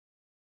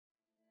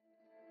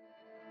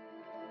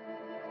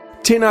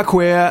Tēnā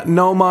koe,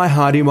 nau mai,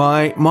 haere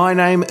mai. My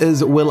name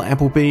is Will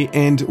Appleby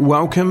and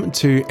welcome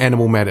to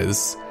Animal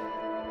Matters.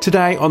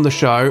 Today on the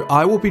show,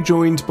 I will be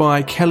joined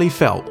by Kelly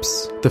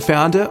Phelps, the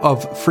founder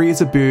of Free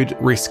as a Bird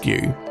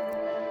Rescue.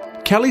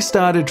 Kelly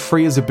started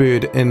Free as a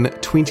Bird in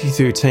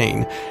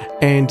 2013,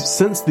 and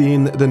since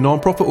then the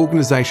non-profit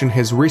organisation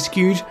has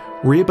rescued,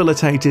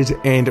 rehabilitated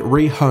and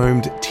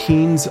rehomed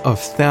tens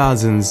of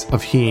thousands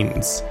of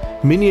hens,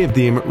 many of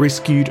them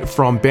rescued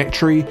from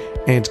battery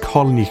and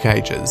colony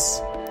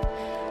cages.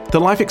 The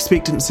life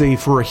expectancy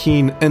for a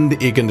hen in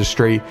the egg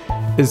industry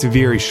is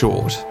very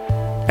short.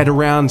 At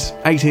around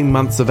 18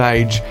 months of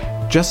age,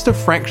 just a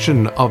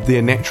fraction of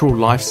their natural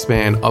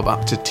lifespan of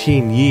up to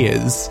 10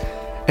 years,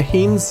 a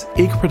hen's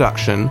egg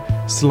production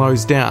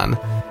slows down.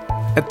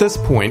 At this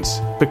point,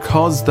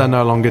 because they're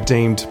no longer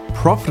deemed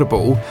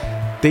profitable,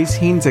 these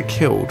hens are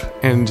killed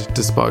and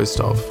disposed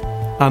of.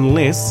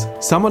 Unless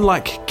someone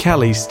like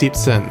Kelly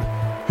steps in,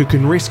 who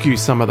can rescue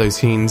some of those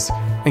hens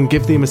and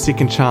give them a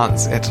second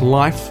chance at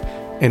life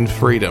and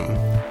freedom.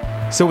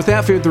 So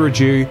without further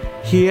ado,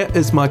 here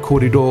is my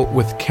kōrero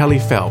with Kelly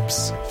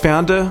Phelps,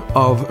 founder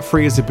of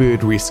Free as a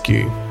Bird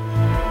Rescue.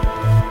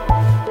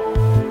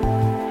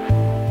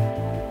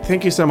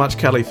 Thank you so much,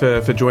 Kelly,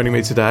 for joining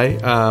me today.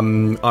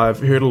 I've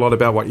heard a lot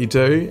about what you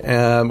do,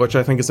 which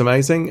I think is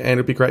amazing, and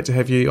it'd be great to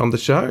have you on the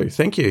show.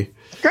 Thank you.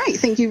 Great,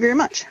 thank you very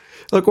much.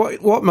 Look,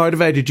 what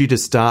motivated you to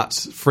start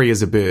Free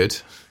as a Bird?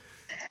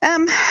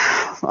 Do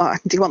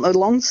you want the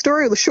long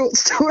story or the short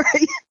story?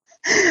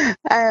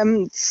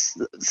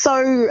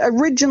 So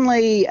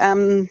originally,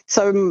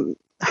 it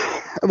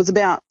was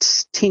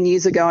about 10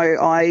 years ago,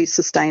 I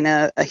sustained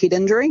a head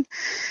injury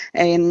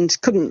and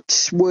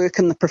couldn't work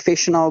in the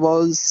profession I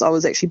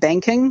was actually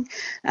banking.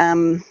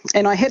 And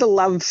I had a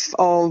love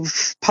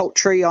of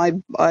poultry. I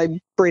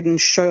bred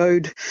and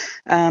showed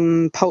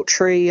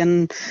poultry,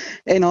 and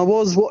I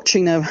was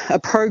watching a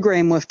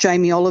program with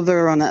Jamie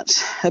Oliver on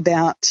it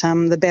about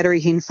the battery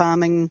hen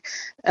farming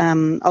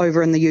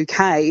over in the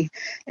UK.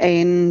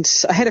 And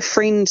I had a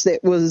friend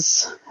that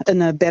was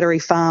in a battery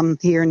farm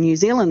here in New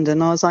Zealand,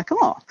 and I was like,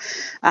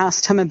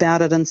 asked him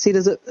about it and said,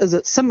 is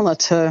it similar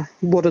to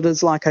what it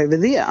is like over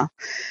there?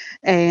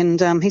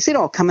 And he said,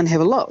 come and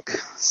have a look.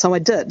 So I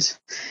did,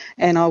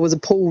 and I was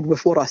appalled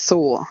with what I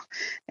saw.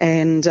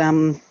 And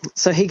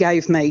so he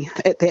gave me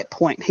 10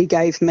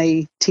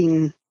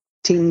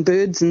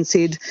 birds and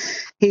said,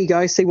 here you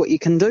go, see what you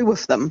can do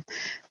with them.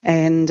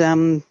 And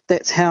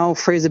that's how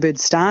Free as a Bird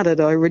started.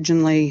 I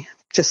originally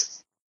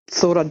just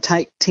thought I'd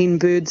take 10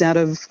 birds out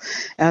of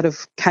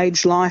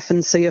cage life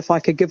and see if I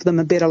could give them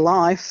a better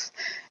life.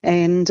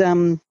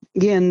 And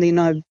and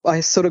then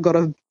I sort of got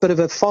a bit of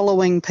a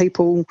following.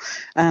 People,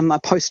 I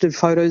posted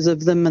photos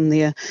of them and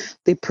their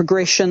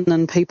progression,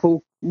 and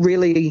people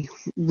really,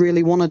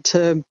 really wanted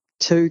to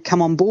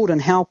come on board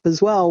and help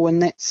as well.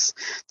 And that's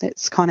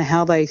kind of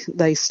how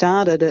they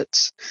started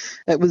it.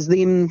 It was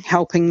them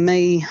helping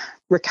me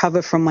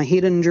recover from my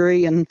head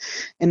injury and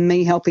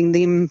me helping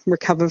them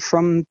recover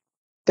from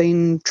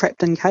being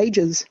trapped in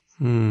cages.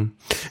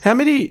 How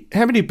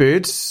many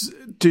birds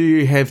do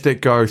you have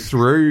that go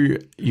through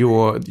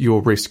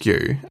your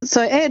rescue?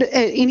 So at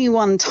any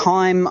one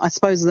time, I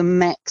suppose the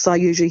max I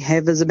usually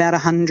have is about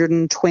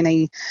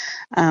 120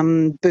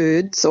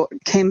 birds, or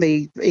it can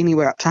be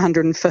anywhere up to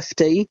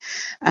 150,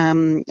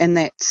 and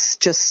that's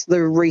just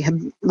the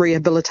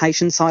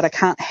rehabilitation side. I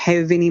can't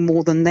have any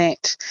more than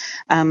that.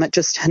 It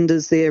just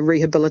hinders their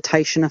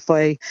rehabilitation if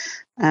I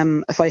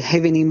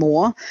have any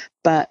more.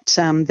 But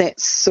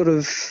that's sort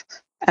of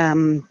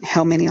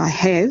how many I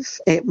have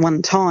at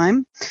one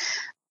time.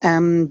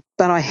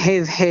 But I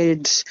have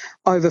had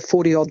over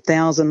 40-odd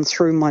thousand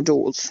through my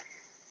doors.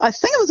 I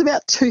think it was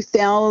about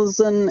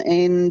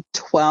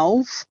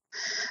 2012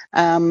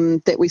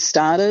 that we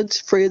started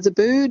Free as a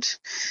Bird.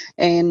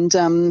 And,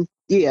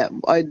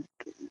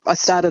 I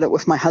started it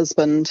with my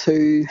husband,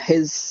 who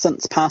has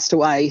since passed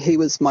away. He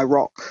was my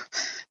rock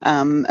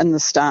in the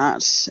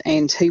start,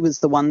 and he was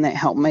the one that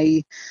helped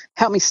me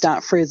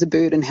start Free as a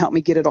Bird and helped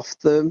me get it off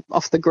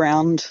the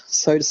ground,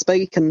 so to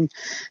speak. And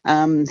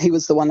he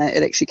was the one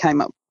that actually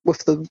came up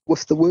with the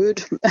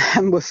word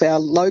with our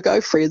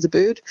logo, Free as a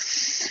Bird.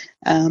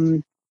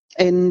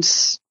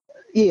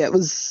 It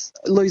was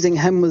losing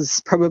him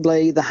was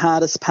probably the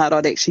hardest part.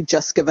 I'd actually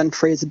just given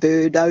Free as a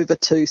Bird over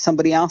to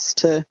somebody else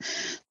to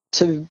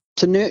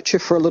nurture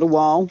for a little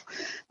while,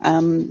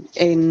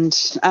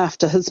 and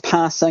after his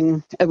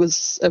passing, it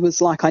was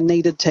like I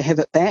needed to have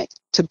it back,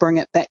 to bring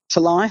it back to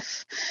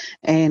life,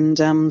 and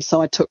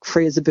so I took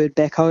Free as a Bird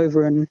back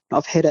over, and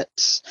I've had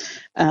it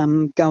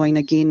going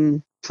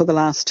again for the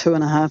last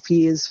 2.5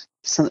 years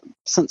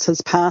since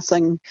his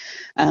passing,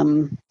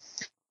 and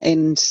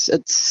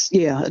it's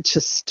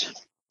just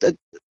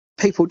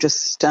people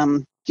just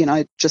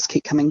just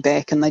keep coming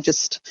back, and they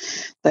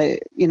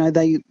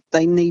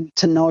need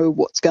to know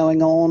what's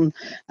going on.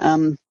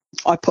 I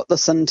put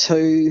this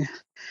into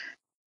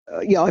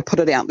I put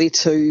it out there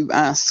to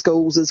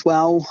schools as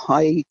well.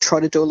 I try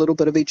to do a little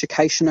bit of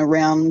education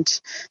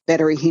around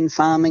battery hen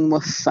farming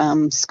with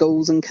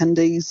schools and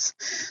kindies.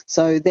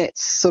 So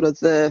that's sort of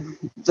the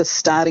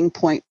starting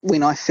point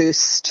when I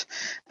first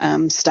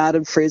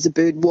started Free as a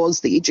Bird, was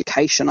the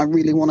education. I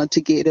really wanted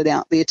to get it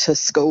out there to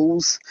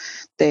schools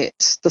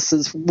that this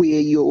is where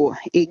your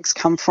eggs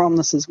come from,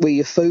 this is where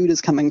your food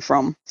is coming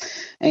from.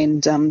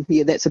 And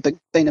that's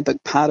been a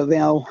big part of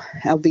our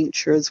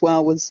venture as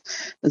well, was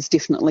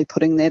definitely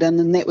putting that in.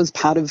 And that was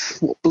part of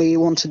what Blair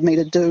wanted me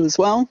to do as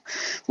well,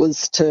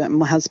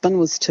 my husband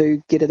was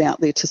to get it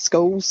out there to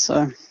schools.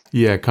 So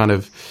yeah, kind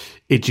of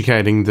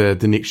educating the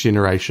next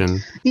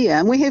generation. Yeah,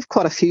 and we have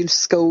quite a few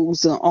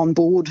schools on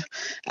board.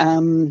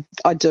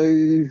 I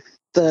do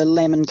the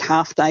Lamb and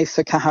Calf Day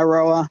for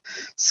Kaharoa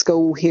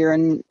School here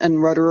in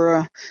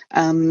Rotorua.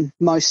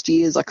 Most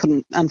years I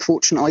couldn't,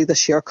 unfortunately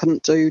this year I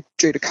couldn't do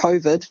due to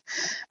COVID,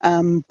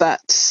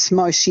 but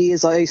most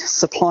years I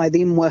supply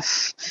them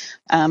with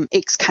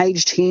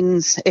ex-caged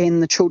hens,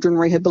 and the children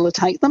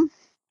rehabilitate them.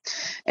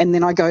 And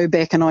then I go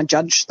back and I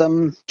judge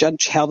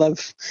how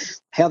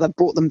they've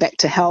brought them back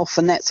to health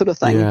and that sort of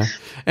thing.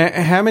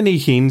 Yeah. How many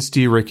hens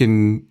do you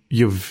reckon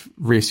you've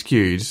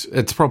rescued?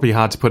 It's probably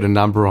hard to put a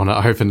number on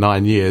it over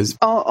 9 years.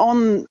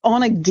 On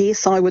a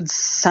guess, I would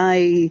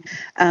say,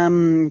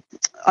 I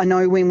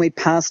know when we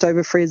passed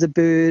over Free as a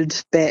Bird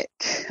back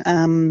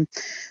in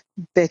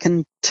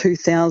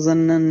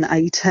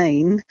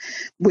 2018,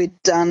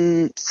 we'd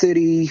done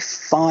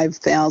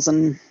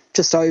 35,000.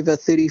 Just over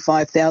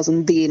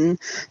 35,000 then.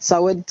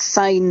 So I'd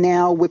say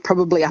now we're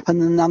probably up in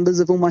the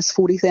numbers of almost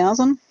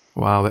 40,000.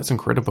 Wow, that's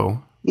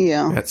incredible.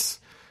 Yeah. That's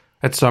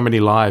so many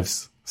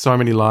lives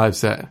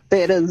that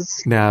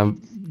is now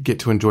get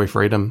to enjoy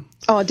freedom.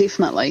 Oh,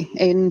 definitely.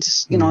 And,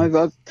 you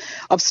know,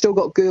 I've still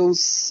got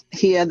girls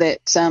here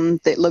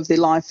that live their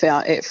life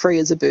out at Free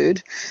as a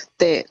Bird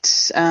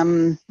that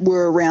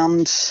were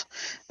around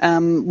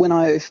when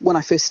I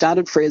first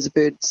started Free as a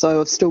Bird.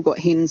 So I've still got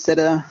hens that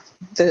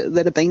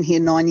have been here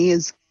 9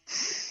 years.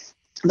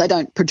 They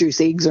don't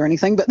produce eggs or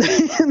anything, but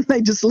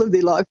they just live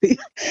their life here.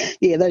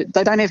 Yeah,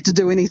 they don't have to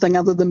do anything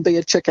other than be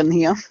a chicken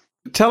here.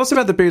 Tell us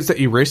about the birds that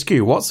you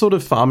rescue. What sort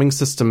of farming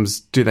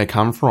systems do they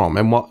come from,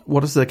 and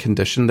what is the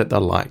condition that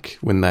they're like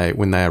when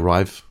they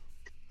arrive?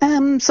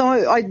 So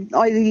I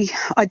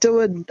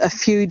do a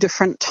few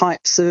different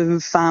types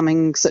of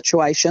farming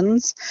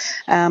situations,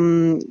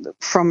 from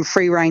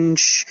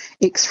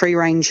ex-free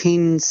range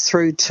hens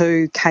through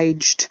to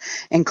caged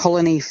and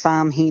colony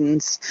farm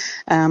hens.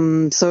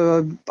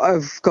 So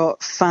I've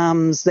got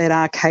farms that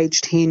are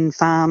caged hen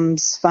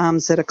farms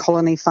that are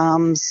colony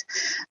farms,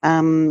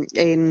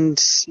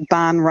 and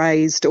barn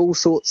raised, all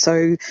sorts.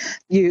 So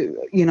you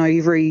know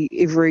every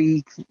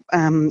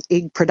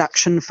egg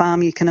production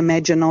farm you can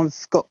imagine,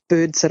 I've got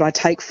birds that I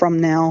take from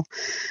now,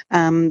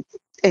 and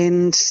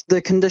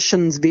the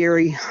conditions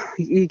vary.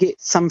 You get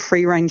some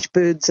free-range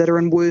birds that are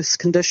in worse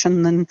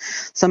condition than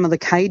some of the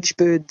cage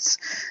birds,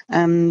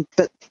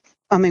 but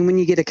I mean, when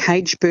you get a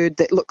cage bird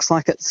that looks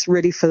like it's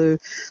ready to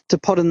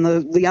put in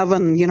the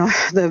oven, you know,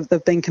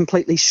 they've been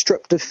completely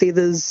stripped of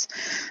feathers,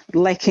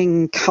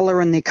 lacking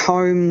colour in their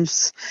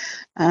combs.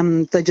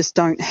 They just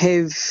don't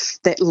have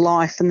that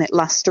life and that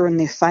lustre in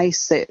their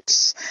face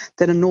that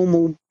a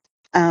normal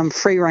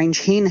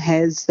free-range hen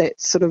has.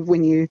 That sort of,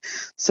 when you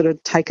sort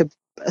of take a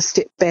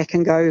step back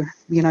and go,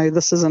 you know,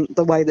 this isn't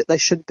the way that they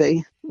should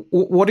be.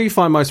 What do you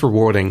find most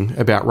rewarding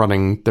about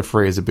running the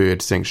Free as a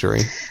Bird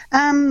sanctuary?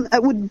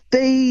 It would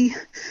be,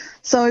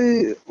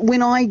 so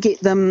when I get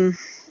them,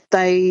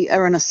 they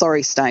are in a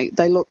sorry state.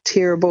 They look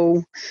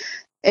terrible.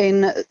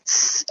 And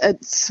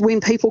it's when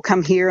people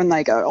come here and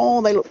they go,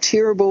 oh, they look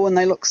terrible and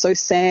they look so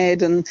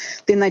sad, and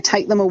then they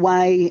take them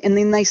away and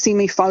then they send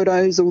me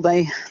photos, or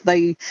they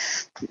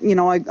you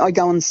know, I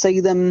go and see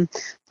them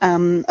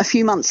a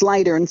few months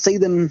later and see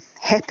them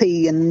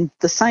happy and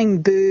the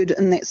same bird,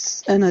 and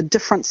that's in a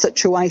different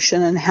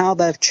situation and how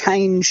they've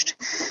changed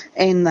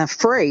and they're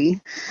free.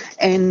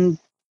 And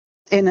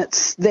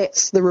that's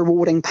the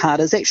rewarding part,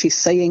 is actually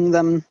seeing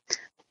them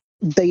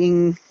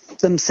being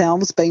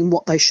themselves, being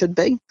what they should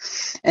be.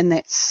 And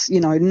that's,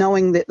 you know,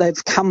 knowing that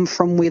they've come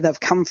from where they've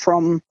come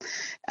from,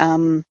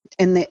 and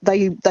that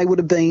they would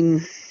have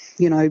been,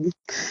 you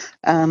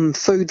know,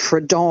 food for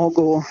a dog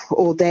or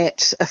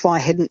that, if I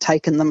hadn't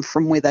taken them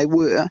from where they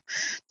were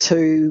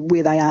to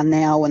where they are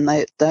now, and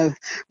they're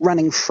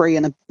running free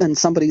in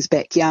somebody's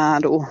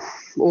backyard or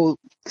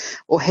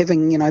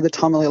having, you know, the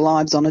time of their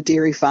lives on a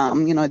dairy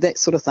farm, you know, that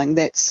sort of thing.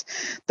 That's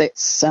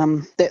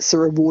the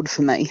reward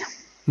for me.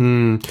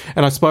 And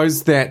I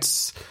suppose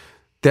that's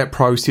that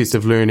process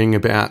of learning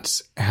about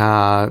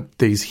how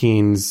these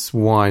hens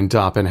wind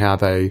up and how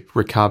they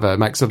recover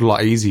makes it a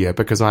lot easier,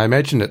 because I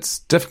imagine it's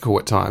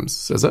difficult at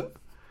times, is it?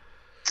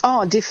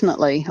 Oh,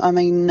 definitely. I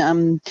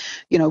mean,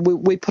 you know,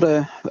 we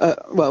put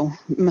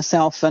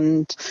myself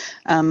and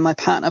my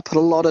partner put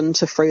a lot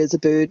into Free as a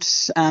Bird,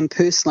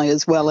 personally,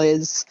 as well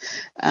as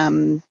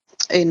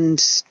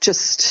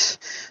just,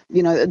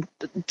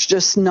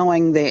 just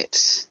knowing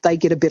that they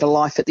get a better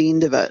life at the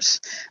end of it,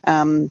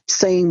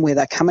 seeing where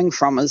they're coming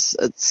from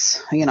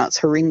it's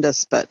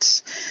horrendous,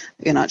 but,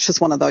 it's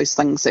just one of those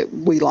things that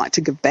we like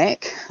to give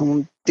back.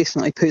 And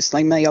definitely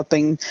personally me, I've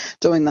been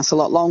doing this a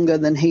lot longer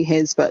than he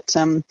has, but,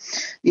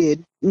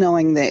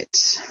 knowing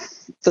that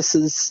this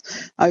is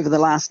over the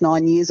last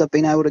 9 years, I've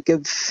been able to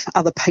give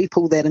other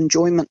people that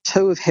enjoyment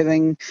too, of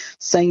having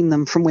seen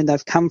them from where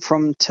they've come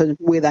from to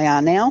where they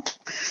are now.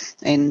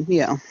 And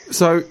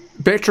So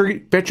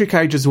battery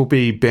cages will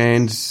be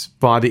banned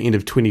by the end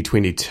of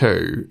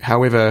 2022.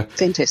 However,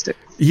 fantastic.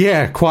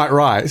 Yeah, quite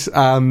right.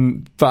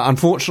 But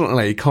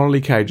unfortunately,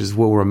 colony cages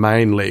will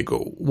remain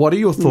legal. What are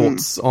your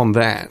thoughts on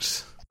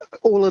that?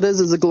 All it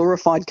is a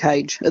glorified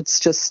cage. It's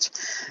just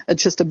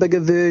a bigger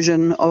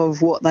version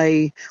of what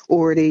they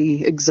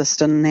already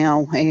exist in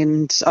now,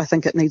 and I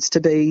think it needs to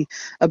be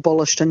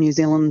abolished in New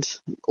Zealand,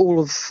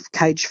 all of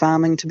cage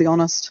farming, to be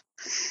honest.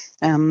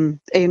 And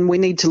we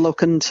need to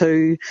look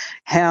into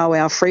how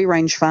our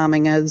free-range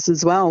farming is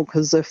as well,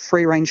 because the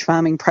free-range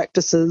farming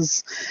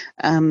practices,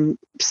 in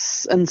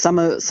some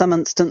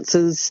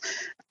instances,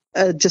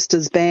 are just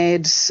as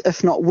bad,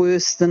 if not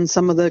worse, than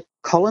some of the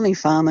colony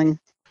farming.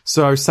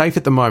 So, safe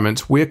at the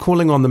moment, we're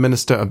calling on the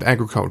Minister of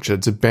Agriculture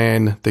to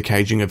ban the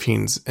caging of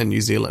hens in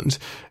New Zealand.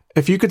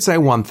 If you could say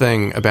one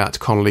thing about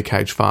colony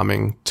cage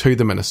farming to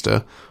the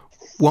Minister,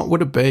 what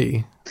would it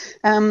be?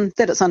 That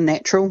it's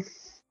unnatural,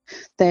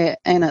 and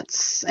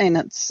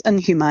it's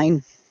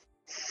inhumane,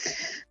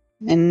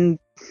 and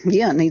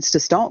it needs to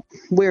stop.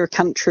 We're a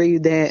country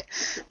that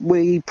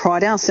we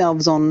pride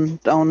ourselves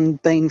on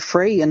being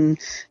free and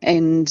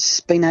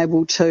being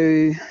able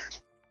to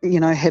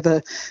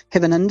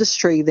have an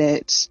industry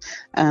that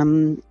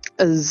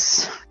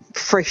is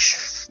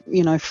fresh,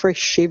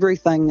 fresh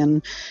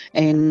everything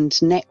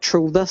and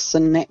natural this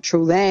and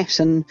natural that,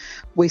 and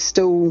we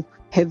still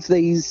have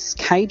these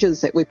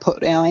cages that we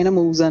put our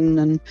animals in,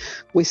 and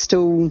we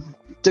still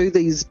do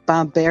these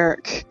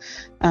barbaric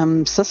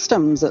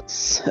systems.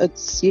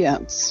 It's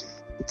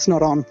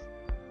not on.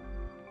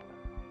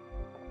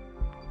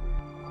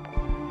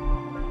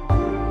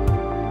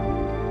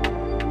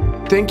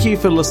 Thank you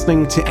for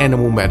listening to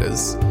Animal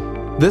Matters.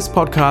 This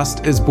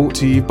podcast is brought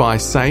to you by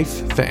Safe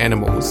for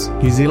Animals,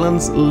 New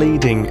Zealand's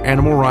leading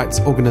animal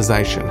rights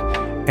organisation,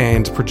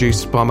 and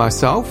produced by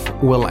myself,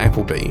 Will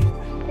Appleby.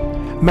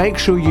 Make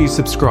sure you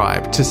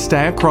subscribe to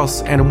stay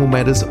across Animal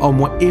Matters on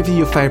whatever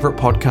your favourite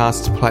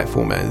podcast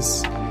platform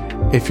is.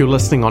 If you're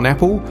listening on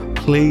Apple,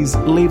 please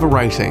leave a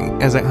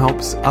rating, as it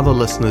helps other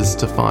listeners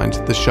to find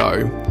the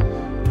show.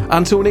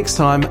 Until next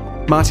time,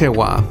 mā te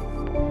wā.